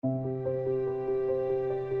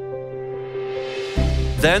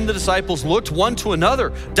Then the disciples looked one to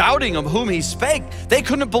another, doubting of whom he spake. They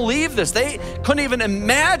couldn't believe this. They couldn't even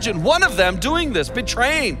imagine one of them doing this,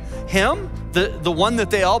 betraying him, the one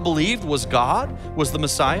that they all believed was God, was the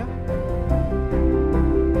Messiah.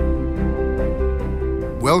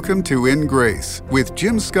 Welcome to In Grace with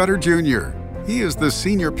Jim Scudder Jr. He is the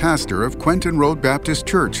senior pastor of Quentin Road Baptist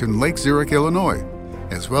Church in Lake Zurich, Illinois,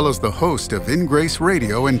 as well as the host of In Grace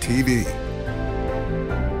Radio and TV.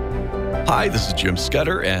 Hi, this is Jim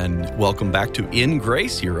Scudder, and welcome back to In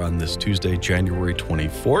Grace here on this Tuesday, January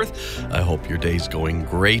 24th. I hope your day's going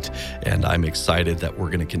great, and I'm excited that we're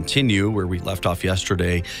going to continue where we left off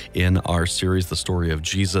yesterday in our series, The Story of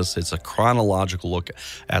Jesus. It's a chronological look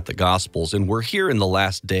at the Gospels, and we're here in the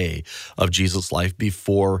last day of Jesus' life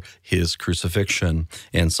before his crucifixion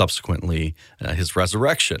and subsequently his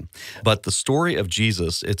resurrection. But the story of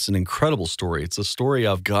Jesus, it's an incredible story. It's a story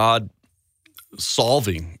of God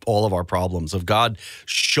solving all of our problems, of God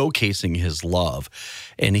showcasing his love.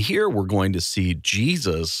 And here we're going to see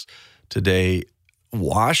Jesus today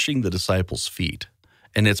washing the disciples' feet.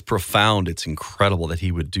 And it's profound. It's incredible that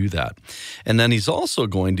he would do that. And then he's also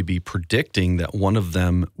going to be predicting that one of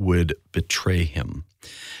them would betray him.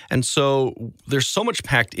 And so there's so much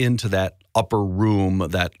packed into that upper room,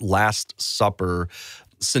 that Last Supper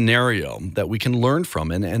scenario that we can learn from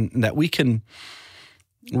and that we can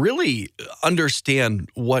really understand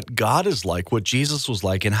what God is like, what Jesus was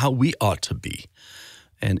like, and how we ought to be.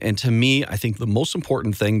 And to me, I think the most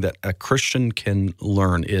important thing that a Christian can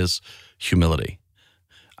learn is humility.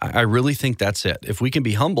 I really think that's it. If we can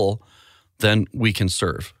be humble, then we can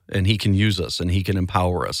serve, and he can use us, and he can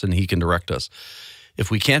empower us, and he can direct us.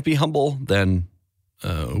 If we can't be humble, then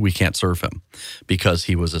we can't serve him because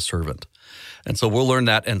he was a servant. And so we'll learn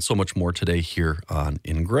that and so much more today here on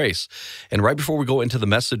In Grace. And right before we go into the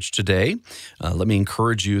message today, let me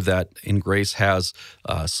encourage you that In Grace has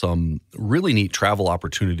some really neat travel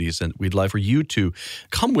opportunities, and we'd like for you to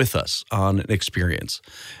come with us on an experience.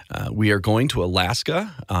 We are going to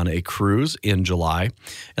Alaska on a cruise in July,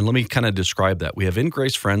 and let me kind of describe that. We have In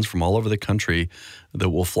Grace friends from all over the country that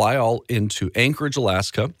will fly all into Anchorage,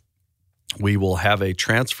 Alaska. We will have a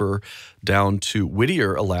transfer down to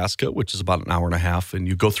Whittier, Alaska, which is about an hour and a half, and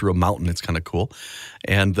you go through a mountain. It's kind of cool.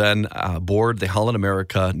 And then board the Holland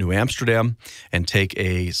America New Amsterdam and take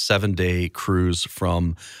a 7-day cruise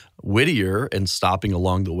from Whittier and stopping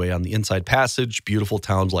along the way on the Inside Passage, beautiful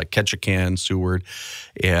towns like Ketchikan, Seward,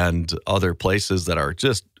 and other places that are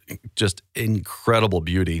just incredible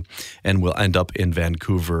beauty, and we'll end up in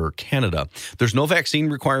Vancouver, Canada. There's no vaccine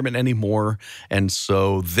requirement anymore, and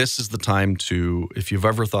so this is the time to, if you've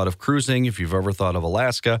ever thought of cruising, if you've ever thought of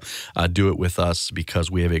Alaska, do it with us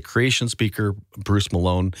because we have a creation speaker, Bruce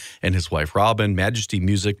Malone, and his wife, Robin. Majesty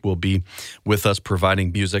Music will be with us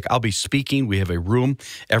providing music. I'll be speaking. We have a room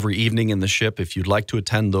every evening in the ship. If you'd like to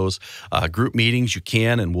attend those group meetings, you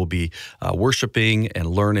can, and we'll be worshiping and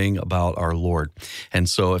learning about our Lord. And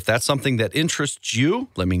so if that's something that interests you,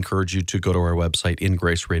 let me encourage you to go to our website,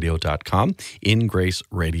 ingraceradio.com,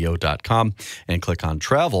 ingraceradio.com, and click on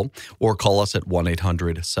travel, or call us at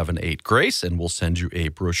 1-800-78-GRACE, and we'll send you a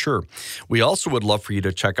brochure. We also would love for you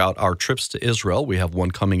to check out our trips to Israel. We have one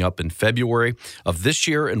coming up in February of this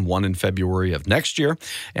year and one in February of next year.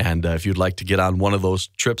 And if you'd like to get on one of those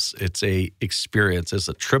trips, it's a experience. It's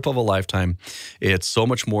a trip of a lifetime. It's so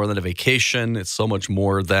much more than a vacation. It's so much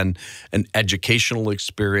more than an educational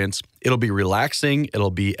experience. It'll be relaxing, it'll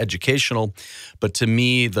be educational, but to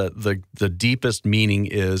me, the deepest meaning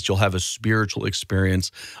is you'll have a spiritual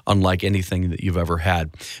experience unlike anything that you've ever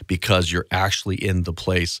had, because you're actually in the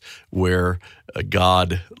place where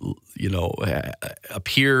God,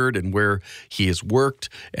 appeared, and where he has worked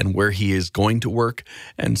and where he is going to work.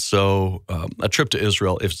 And so a trip to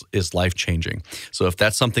Israel is life-changing. So if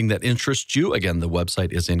that's something that interests you, again, the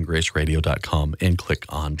website is ingraceradio.com, and click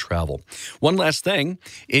on travel. One last thing,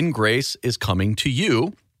 In Grace is coming to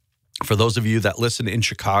you. For those of you that listen in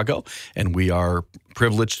Chicago, and we are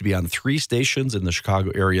privileged to be on 3 stations in the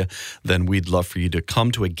Chicago area, then we'd love for you to come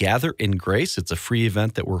to a Gather in Grace. It's a free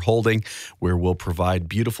event that we're holding where we'll provide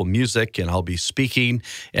beautiful music, and I'll be speaking,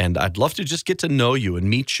 and I'd love to just get to know you and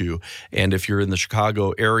meet you. And if you're in the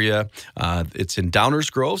Chicago area, it's in Downers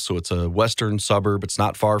Grove, so it's a western suburb. It's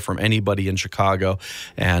not far from anybody in Chicago,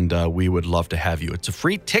 and we would love to have you. It's a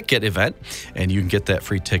free ticket event, and you can get that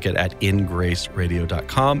free ticket at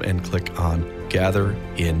ingraceradio.com and click on Gather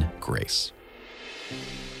in Grace.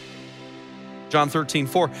 John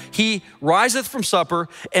 13:4, he riseth from supper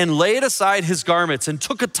and laid aside his garments and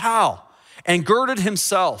took a towel and girded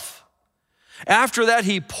himself. After that,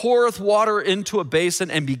 he poureth water into a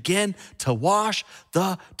basin and began to wash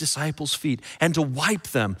the disciples' feet and to wipe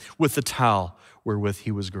them with the towel wherewith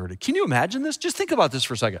he was girded. Can you imagine this? Just think about this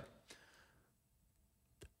for a second.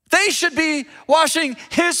 They should be washing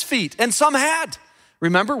his feet, and some had.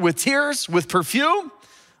 Remember, with tears, with perfume,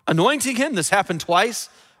 anointing him. This happened twice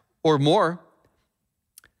or more.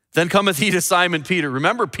 Then cometh he to Simon Peter.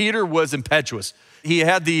 Remember, Peter was impetuous. He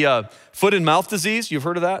had the foot and mouth disease. You've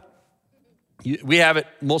heard of that? We have it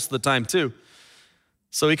most of the time too.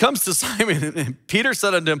 So he comes to Simon, and Peter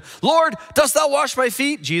said unto him, Lord, dost thou wash my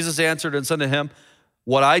feet? Jesus answered and said to him,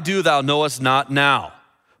 what I do thou knowest not now,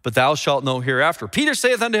 but thou shalt know hereafter. Peter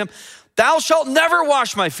saith unto him, thou shalt never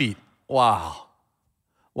wash my feet. Wow.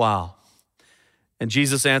 And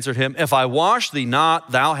Jesus answered him, if I wash thee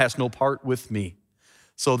not, thou hast no part with me.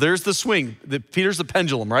 So there's the swing. Peter's the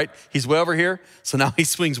pendulum, right? He's way over here. So now he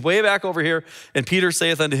swings way back over here. And Peter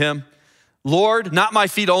saith unto him, Lord, not my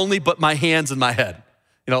feet only, but my hands and my head.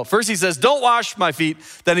 First he says, don't wash my feet.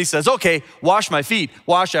 Then he says, okay, wash my feet.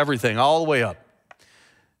 Wash everything all the way up.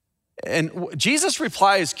 And Jesus'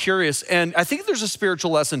 reply is curious. And I think there's a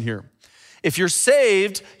spiritual lesson here. If you're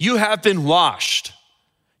saved, you have been washed.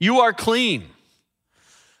 You are clean.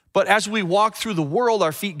 But as we walk through the world,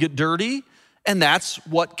 our feet get dirty. And that's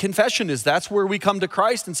what confession is. That's where we come to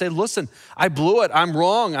Christ and say, listen, I blew it. I'm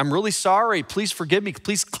wrong. I'm really sorry. Please forgive me.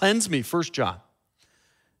 Please cleanse me, 1 John.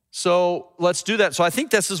 So let's do that. So I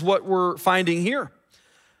think this is what we're finding here.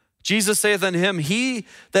 Jesus saith unto him, he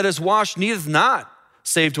that is washed needeth not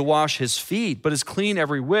save to wash his feet, but is clean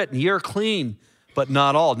every whit. And ye are clean, but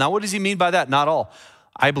not all. Now, what does he mean by that? Not all.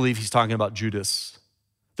 I believe he's talking about Judas.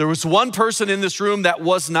 There was one person in this room that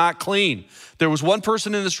was not clean. There was one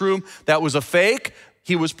person in this room that was a fake.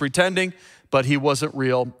 He was pretending, but he wasn't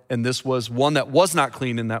real. And this was one that was not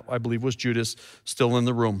clean, and that I believe was Judas, still in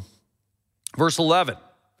the room. Verse 11,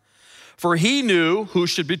 for he knew who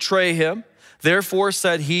should betray him. Therefore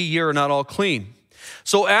said he, ye are not all clean.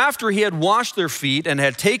 So after he had washed their feet and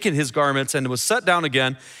had taken his garments and was set down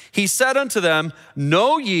again, he said unto them,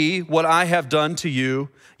 know ye what I have done to you?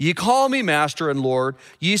 Ye call me master and Lord.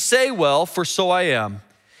 Ye say well, for so I am.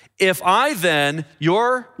 If I then,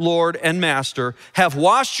 your Lord and master, have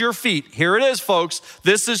washed your feet, here it is, folks,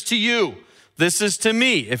 this is to you. This is to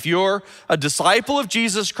me. If you're a disciple of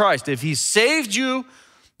Jesus Christ, if he saved you,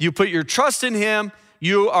 you put your trust in him,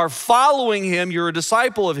 you are following him, you're a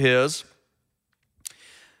disciple of his,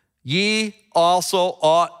 ye also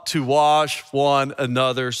ought to wash one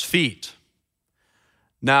another's feet.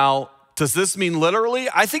 Now, does this mean literally?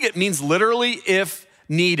 I think it means literally if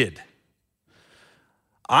needed.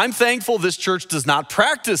 I'm thankful this church does not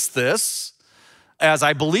practice this, as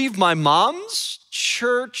I believe my mom's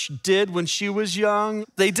church did when she was young.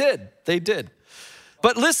 They did.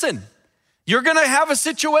 But listen, you're gonna have a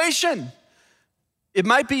situation. It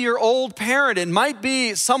might be your old parent. It might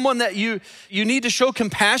be someone that you need to show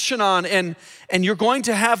compassion on, and you're going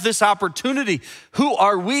to have this opportunity. Who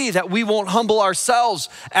are we that we won't humble ourselves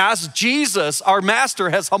as Jesus, our master,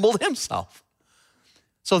 has humbled himself?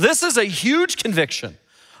 So this is a huge conviction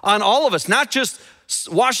on all of us, not just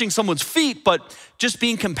washing someone's feet, but just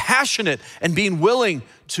being compassionate and being willing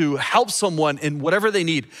to help someone in whatever they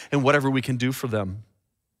need and whatever we can do for them.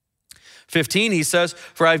 15, he says,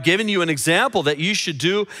 for I've given you an example that you should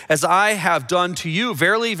do as I have done to you.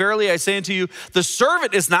 Verily, verily, I say unto you, the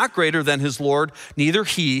servant is not greater than his Lord, neither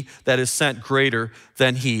he that is sent greater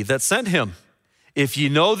than he that sent him. If ye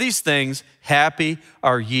know these things, happy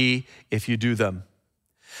are ye if you do them.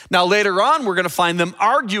 Now, later on, we're going to find them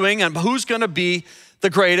arguing on who's going to be the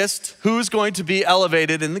greatest, who's going to be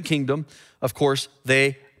elevated in the kingdom. Of course,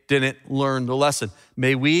 they didn't learn the lesson.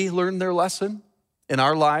 May we learn their lesson in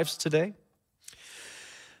our lives today?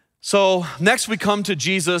 So next we come to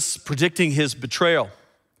Jesus predicting his betrayal.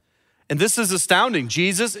 And this is astounding.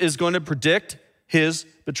 Jesus is going to predict his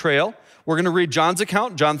betrayal. We're going to read John's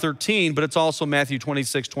account, John 13, but it's also Matthew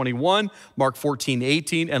 26:21, Mark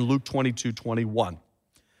 14:18, and Luke 22:21.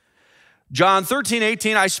 John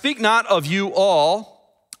 13:18, I speak not of you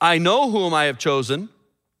all. I know whom I have chosen,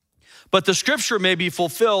 but the scripture may be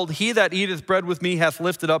fulfilled. He that eateth bread with me hath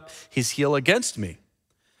lifted up his heel against me.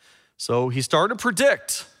 So he started to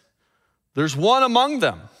predict. There's one among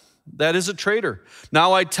them that is a traitor.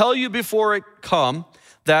 Now I tell you before it come,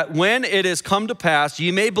 that when it is come to pass,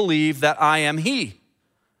 ye may believe that I am he.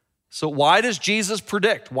 So why does Jesus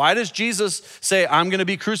predict? Why does Jesus say, I'm going to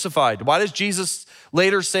be crucified? Why does Jesus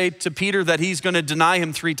later say to Peter that he's going to deny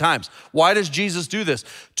him 3 times? Why does Jesus do this?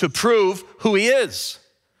 To prove who he is.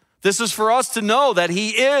 This is for us to know that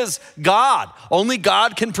he is God. Only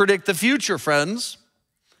God can predict the future, friends.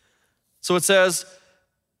 So it says,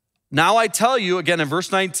 now I tell you, again in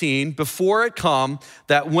verse 19, before it come,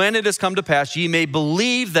 that when it has come to pass, ye may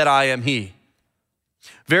believe that I am he.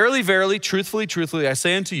 Verily, verily, truthfully, truthfully, I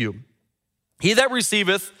say unto you, he that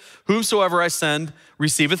receiveth whomsoever I send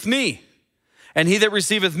receiveth me, and he that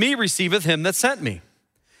receiveth me receiveth him that sent me.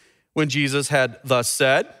 When Jesus had thus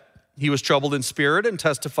said, he was troubled in spirit and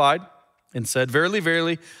testified and said, verily,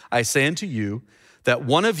 verily, I say unto you, that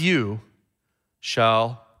one of you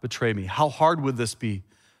shall betray me. How hard would this be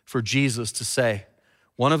for Jesus to say?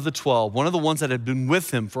 One of the 12, one of the ones that had been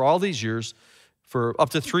with him for all these years, for up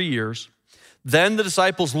to 3 years. Then the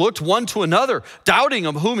disciples looked one to another, doubting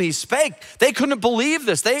of whom he spake. They couldn't believe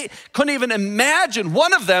this. They couldn't even imagine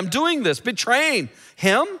one of them doing this, betraying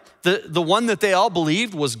him, the one that they all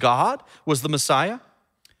believed was God, was the Messiah.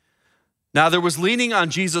 Now there was leaning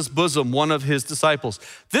on Jesus' bosom one of his disciples.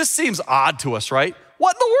 This seems odd to us, right?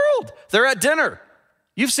 What in the world? They're at dinner.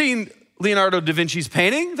 You've seen Leonardo da Vinci's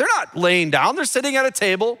painting. They're not laying down. They're sitting at a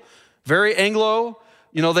table, very Anglo.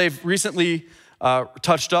 You know, they've recently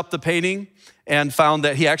touched up the painting and found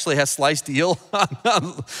that he actually has sliced eel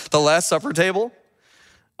on the Last Supper table.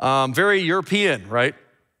 Very European, right?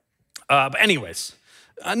 But anyways,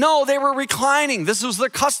 no, they were reclining. This was their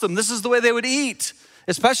custom. This is the way they would eat.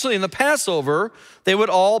 Especially in the Passover, they would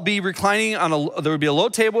all be reclining there would be a low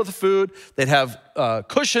table with the food. They'd have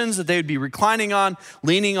cushions that they would be reclining on,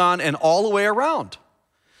 leaning on, and all the way around.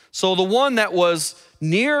 So the one that was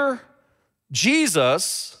near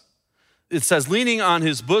Jesus, it says leaning on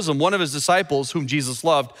his bosom, one of his disciples whom Jesus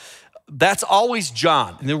loved, that's always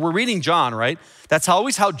John. And we're reading John, right? That's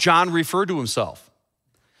always how John referred to himself.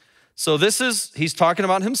 So he's talking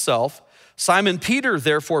about himself. Simon Peter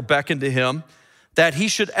therefore beckoned to him that he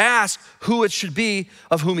should ask who it should be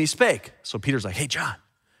of whom he spake. So Peter's like, hey, John,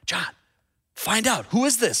 find out, who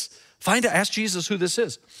is this? Ask Jesus who this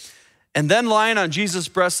is. And then lying on Jesus'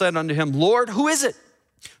 breast said unto him, Lord, who is it?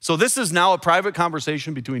 So this is now a private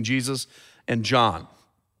conversation between Jesus and John,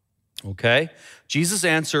 okay? Jesus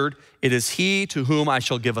answered, it is he to whom I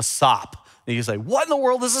shall give a sop. And he's like, what in the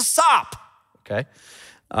world is a sop? Okay.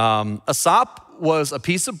 A sop was a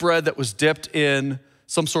piece of bread that was dipped in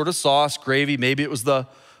some sort of sauce, gravy, maybe it was the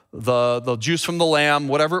juice from the lamb,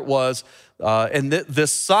 whatever it was. And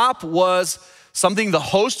this sop was something the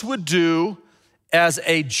host would do as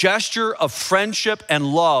a gesture of friendship and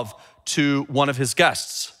love to one of his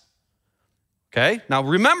guests. Okay, now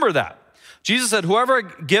remember that. Jesus said, whoever I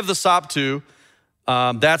give the sop to,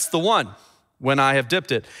 that's the one when I have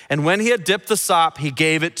dipped it. And when he had dipped the sop, he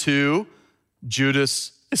gave it to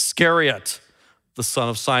Judas Iscariot, the son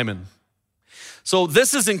of Simon. So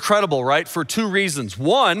this is incredible, right? For two reasons.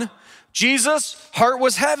 One, Jesus' heart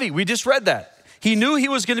was heavy. We just read that. He knew he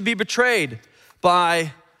was going to be betrayed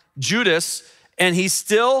by Judas, and he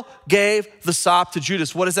still gave the sop to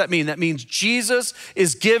Judas. What does that mean? That means Jesus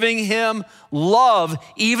is giving him love,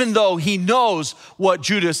 even though he knows what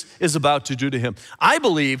Judas is about to do to him. I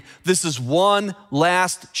believe this is one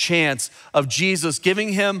last chance of Jesus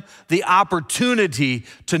giving him the opportunity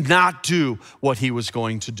to not do what he was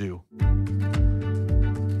going to do.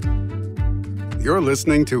 You're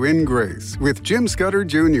listening to In Grace with Jim Scudder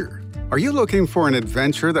Jr. Are you looking for an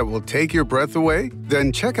adventure that will take your breath away?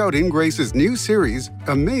 Then check out In Grace's new series,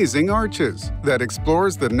 Amazing Arches, that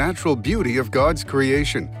explores the natural beauty of God's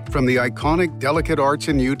creation. From the iconic Delicate Arch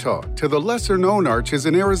in Utah to the lesser-known arches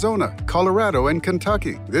in Arizona, Colorado, and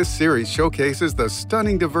Kentucky, this series showcases the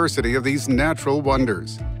stunning diversity of these natural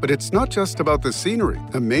wonders. But it's not just about the scenery.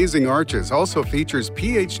 Amazing Arches also features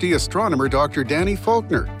PhD astronomer Dr. Danny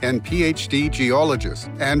Faulkner and PhD geologist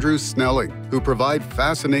Andrew Snelling, who provide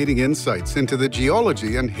fascinating insights into the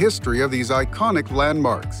geology and history of these iconic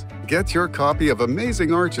landmarks. Get your copy of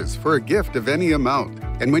Amazing Arches for a gift of any amount.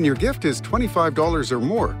 And when your gift is $25 or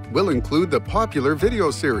more, we'll include the popular video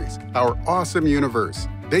series, Our Awesome Universe,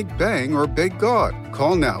 Big Bang or Big God.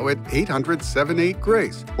 Call now at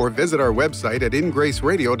 800-78-GRACE or visit our website at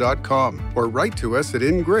ingraceradio.com or write to us at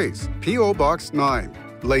In Grace, P.O. Box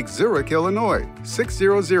 9, Lake Zurich, Illinois,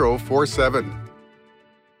 60047.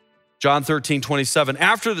 John 13:27.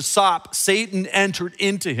 After the sop, Satan entered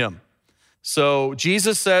into him. So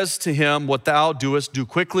Jesus says to him, what thou doest, do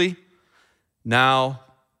quickly. Now,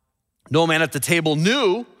 no man at the table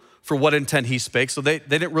knew for what intent he spake. So they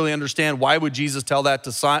didn't really understand why would Jesus tell that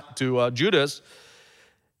to Judas.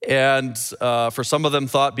 And for some of them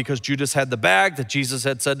thought because Judas had the bag that Jesus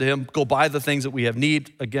had said to him, go buy the things that we have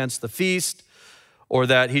need against the feast, or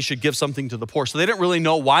that he should give something to the poor. So they didn't really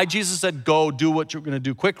know why Jesus said, go do what you're going to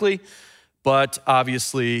do quickly. But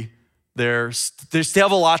obviously, they still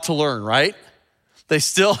have a lot to learn, right? They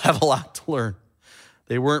still have a lot to learn.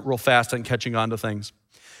 They weren't real fast on catching on to things.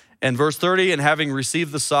 And verse 30, and having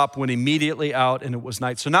received the sup, went immediately out, and it was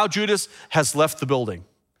night. So now Judas has left the building.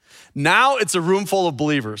 Now it's a room full of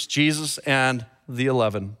believers, Jesus and the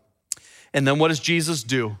 11. And then what does Jesus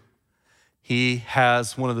do? He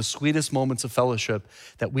has one of the sweetest moments of fellowship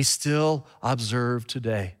that we still observe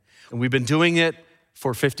today. And we've been doing it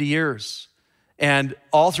for 50 years. And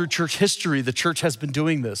all through church history, the church has been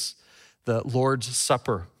doing this, the Lord's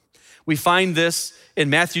Supper. We find this in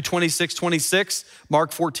Matthew 26:26, Mark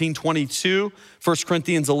 14:22, 1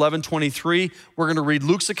 Corinthians 11:23. We're going to read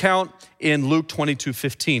Luke's account in Luke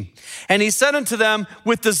 22:15. And he said unto them,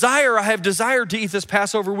 with desire I have desired to eat this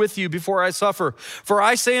Passover with you before I suffer. For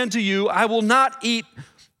I say unto you, I will not eat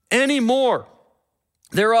any more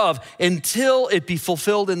thereof until it be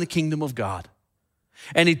fulfilled in the kingdom of God.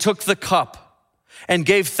 And he took the cup and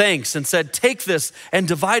gave thanks and said, take this and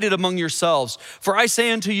divide it among yourselves. For I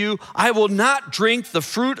say unto you, I will not drink the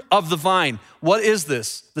fruit of the vine. What is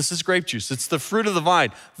this? This is grape juice. It's the fruit of the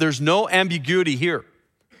vine. There's no ambiguity here.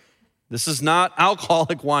 This is not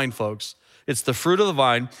alcoholic wine, folks. It's the fruit of the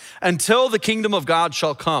vine until the kingdom of God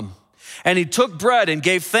shall come. And he took bread and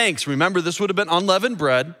gave thanks. Remember, this would have been unleavened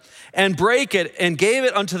bread, and brake it and gave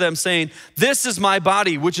it unto them, saying, this is my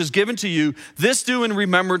body, which is given to you. This do in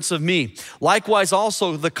remembrance of me. Likewise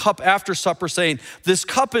also the cup after supper, saying, this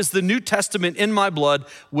cup is the New Testament in my blood,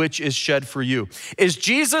 which is shed for you. Is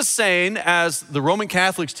Jesus saying, as the Roman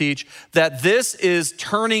Catholics teach, that this is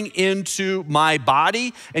turning into my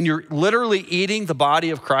body and you're literally eating the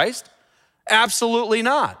body of Christ? Absolutely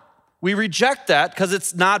not. We reject that because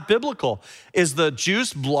it's not biblical. Is the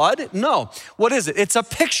juice blood? No. What is it? It's a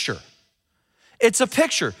picture. It's a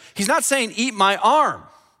picture. He's not saying eat my arm.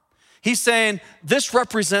 He's saying this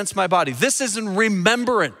represents my body. This is in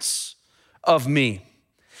remembrance of me.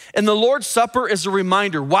 And the Lord's Supper is a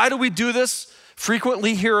reminder. Why do we do this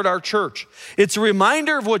frequently here at our church? It's a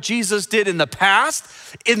reminder of what Jesus did in the past,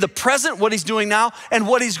 in the present, what he's doing now, and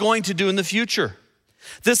what he's going to do in the future.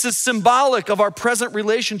 This is symbolic of our present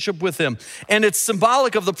relationship with him, and it's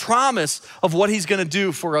symbolic of the promise of what he's going to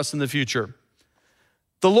do for us in the future.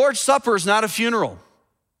 The Lord's Supper is not a funeral.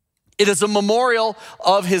 It is a memorial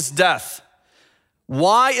of his death.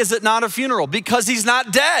 Why is it not a funeral? Because he's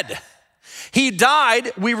not dead. He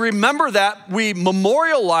died. We remember that. We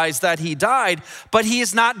memorialize that he died, but he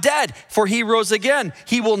is not dead, for he rose again.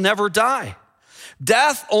 He will never die.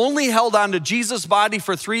 Death only held on to Jesus' body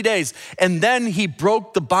for 3 days, and then he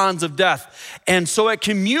broke the bonds of death. And so at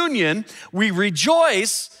communion, we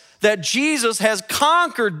rejoice that Jesus has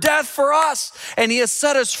conquered death for us, and he has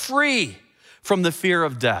set us free from the fear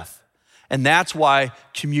of death. And that's why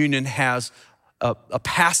communion has a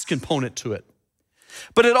past component to it.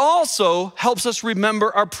 But it also helps us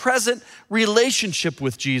remember our present relationship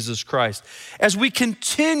with Jesus Christ. As we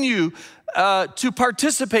continue to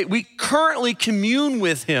participate, we currently commune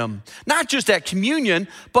with him, not just at communion,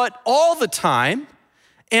 but all the time,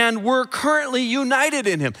 and we're currently united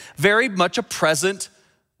in him. Very much a present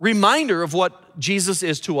reminder of what Jesus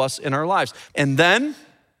is to us in our lives. And then,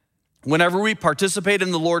 whenever we participate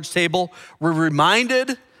in the Lord's table, we're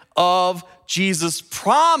reminded of Jesus'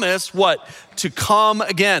 promise, what? To come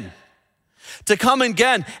again. To come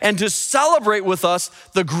again and to celebrate with us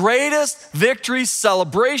the greatest victory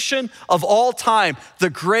celebration of all time, the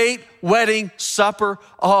great wedding supper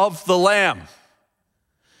of the Lamb.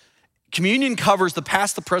 Communion covers the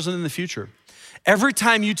past, the present, and the future. Every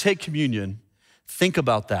time you take communion, think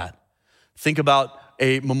about that. Think about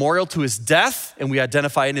a memorial to his death, and we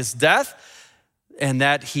identify in his death, and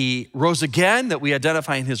that he rose again, that we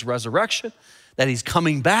identify in his resurrection, that he's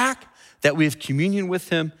coming back, that we have communion with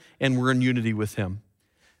him, and we're in unity with him.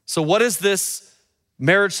 So what is this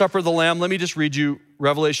marriage supper of the Lamb? Let me just read you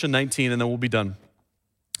Revelation 19, and then we'll be done.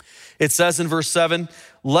 It says in verse 7,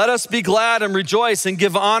 let us be glad and rejoice and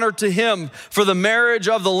give honor to him, for the marriage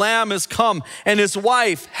of the Lamb is come, and his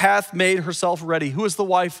wife hath made herself ready. Who is the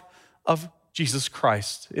wife of Jesus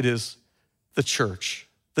Christ? It is the church.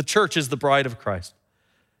 The church is the bride of Christ.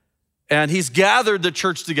 And he's gathered the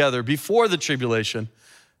church together before the tribulation.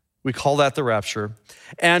 We call that the rapture.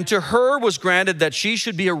 And to her was granted that she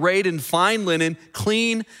should be arrayed in fine linen,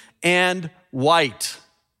 clean and white.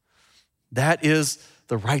 That is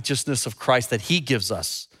the righteousness of Christ that he gives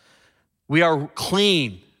us. We are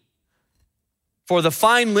clean. For the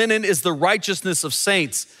fine linen is the righteousness of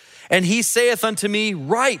saints. And he saith unto me,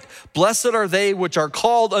 right, blessed are they which are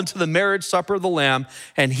called unto the marriage supper of the Lamb.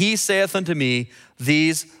 And he saith unto me,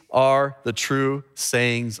 these are the true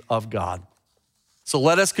sayings of God. So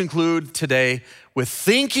let us conclude today with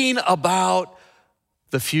thinking about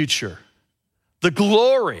the future, the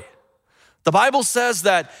glory, The Bible says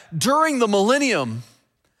that during the millennium,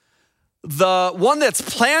 the one that's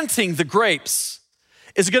planting the grapes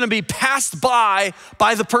is going to be passed by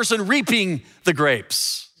the person reaping the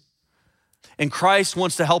grapes. And Christ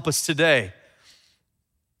wants to help us today.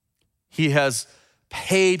 He has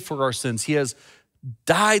paid for our sins. He has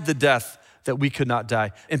died the death that we could not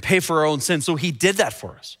die and pay for our own sins. So he did that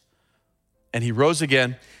for us. And he rose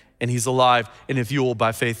again and he's alive. And if you will,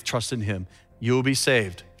 by faith, trust in him, you will be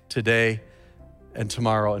saved today and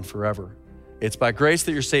tomorrow and forever. It's by grace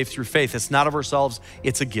that you're saved through faith. It's not of ourselves,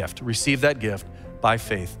 it's a gift. Receive that gift by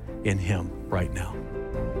faith in him right now.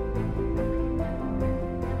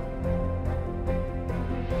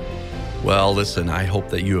 Well, listen, I hope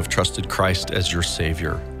that you have trusted Christ as your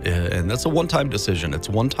Savior. And that's a one-time decision. It's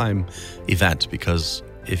a one-time event, because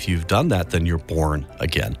if you've done that, then you're born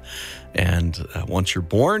again. And once you're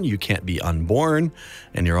born, you can't be unborn,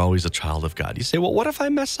 and you're always a child of God. You say, well, what if I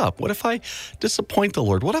mess up? What if I disappoint the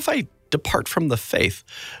Lord? What if I depart from the faith?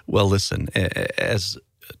 Well, listen, as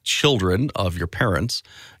children of your parents,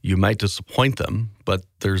 you might disappoint them, but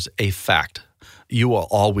there's a fact. You will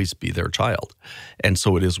always be their child. And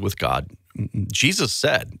so it is with God. Jesus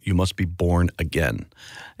said, you must be born again.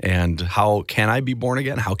 And how can I be born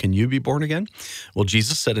again? How can you be born again? Well,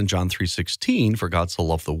 Jesus said in John 3:16, for God so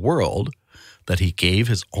loved the world that he gave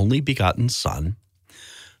his only begotten Son,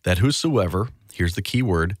 that whosoever, here's the key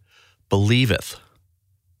word, believeth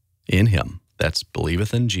in him, that's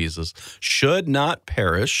believeth in Jesus, should not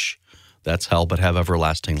perish, that's hell, but have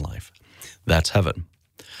everlasting life. That's heaven.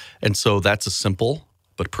 And so that's a simple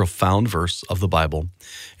but profound verse of the Bible,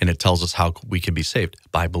 and it tells us how we can be saved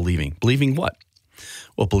by believing. Believing what?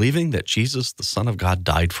 Well, believing that Jesus, the Son of God,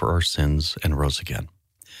 died for our sins and rose again.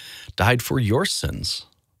 Died for your sins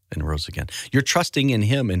and rose again. You're trusting in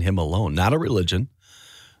him and him alone, not a religion,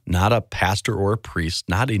 not a pastor or a priest,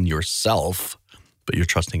 not in yourself, but you're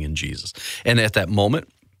trusting in Jesus. And at that moment,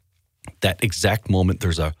 that exact moment,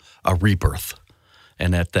 there's a rebirth.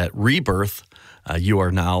 And at that rebirth, you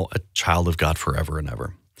are now a child of God forever and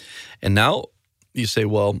ever. And now you say,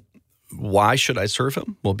 well, why should I serve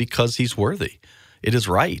him? Well, because he's worthy. It is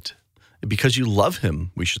right. Because you love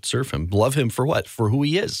him, we should serve him. Love him for what? For who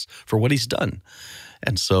he is, for what he's done.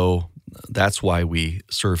 And so that's why we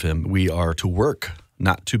serve him. We are to work,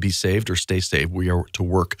 not to be saved or stay saved. We are to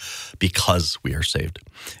work because we are saved.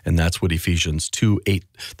 And that's what Ephesians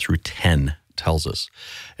 2:8-10 tells us.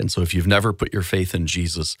 And so if you've never put your faith in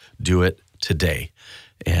Jesus, do it today,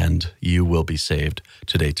 and you will be saved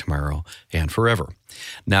today, tomorrow, and forever.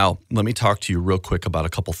 Now, let me talk to you real quick about a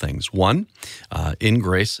couple things. One, In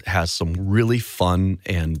Grace has some really fun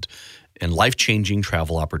and life-changing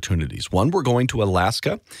travel opportunities. One, we're going to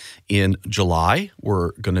Alaska in July.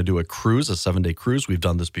 We're going to do a cruise, a 7-day cruise. We've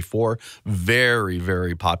done this before. Very,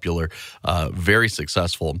 very popular, very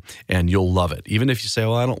successful, and you'll love it. Even if you say,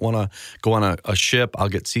 well, I don't want to go on a ship, I'll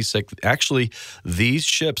get seasick. Actually, these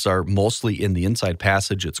ships are mostly in the inside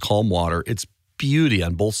passage. It's calm water. It's beauty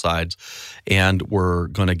on both sides, and we're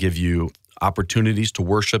going to give you opportunities to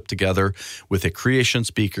worship together with a creation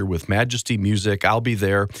speaker, with Majesty Music. I'll be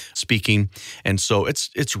there speaking. And so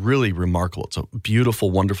it's really remarkable. It's a beautiful,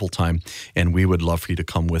 wonderful time. And we would love for you to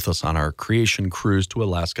come with us on our creation cruise to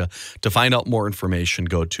Alaska. To find out more information,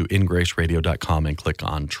 go to ingraceradio.com and click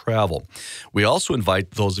on travel. We also invite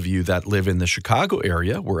those of you that live in the Chicago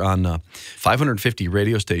area. We're on 550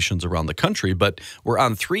 radio stations around the country, but we're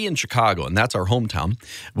on 3 in Chicago, and that's our hometown.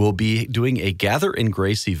 We'll be doing a Gather in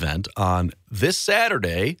Grace event on this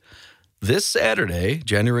Saturday,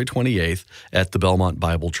 January 28th, at the Belmont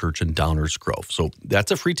Bible Church in Downers Grove. So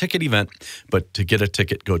that's a free ticket event, but to get a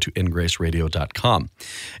ticket, go to ingraceradio.com.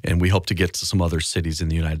 And we hope to get to some other cities in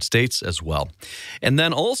the United States as well. And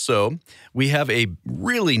then also, we have a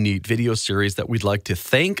really neat video series that we'd like to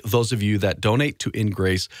thank those of you that donate to In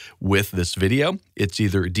Grace with this video. It's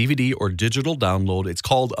either a DVD or digital download. It's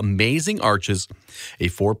called Amazing Arches, a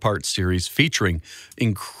 4-part series featuring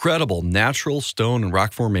incredible natural stone and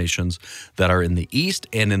rock formations that are in the east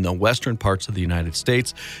and in the western parts of the United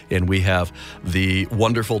States. And we have the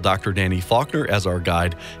wonderful Dr. Danny Faulkner as our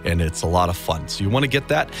guide, and it's a lot of fun. So you want to get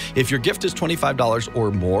that? If your gift is $25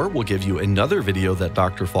 or more, we'll give you another video that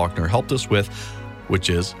Dr. Faulkner helped us with, which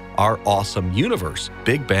is Our Awesome Universe,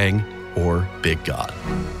 Big Bang or Big God.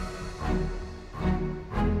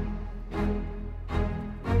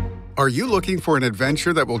 Are you looking for an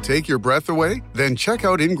adventure that will take your breath away? Then check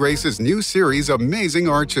out In Grace's new series, Amazing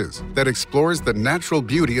Arches, that explores the natural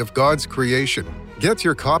beauty of God's creation. Get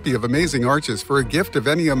your copy of Amazing Arches for a gift of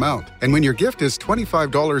any amount. And when your gift is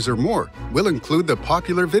 $25 or more, we'll include the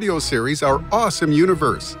popular video series Our Awesome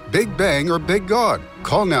Universe, Big Bang or Big God.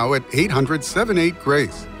 Call now at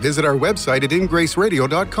 800-78-GRACE. Visit our website at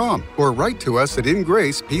ingraceradio.com or write to us at In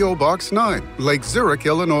Grace, P.O. Box 9, Lake Zurich,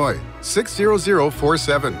 Illinois,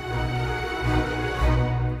 60047.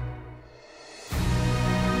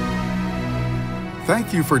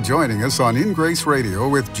 Thank you for joining us on In Grace Radio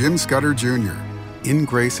with Jim Scudder Jr. In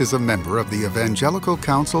Grace is a member of the Evangelical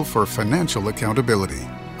Council for Financial Accountability.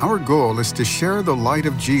 Our goal is to share the light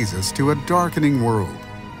of Jesus to a darkening world,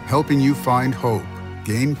 helping you find hope,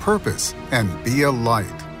 gain purpose, and be a light.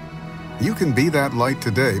 You can be that light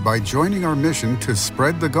today by joining our mission to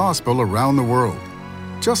spread the gospel around the world.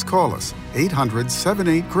 Just call us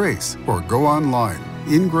 800-78-GRACE or go online,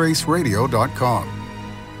 ingraceradio.com.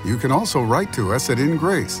 You can also write to us at In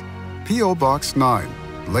Grace, P.O. Box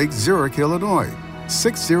 9, Lake Zurich, Illinois,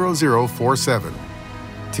 60047.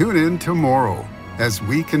 Tune in tomorrow as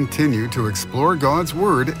we continue to explore God's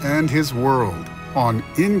Word and His world on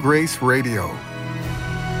In Grace Radio.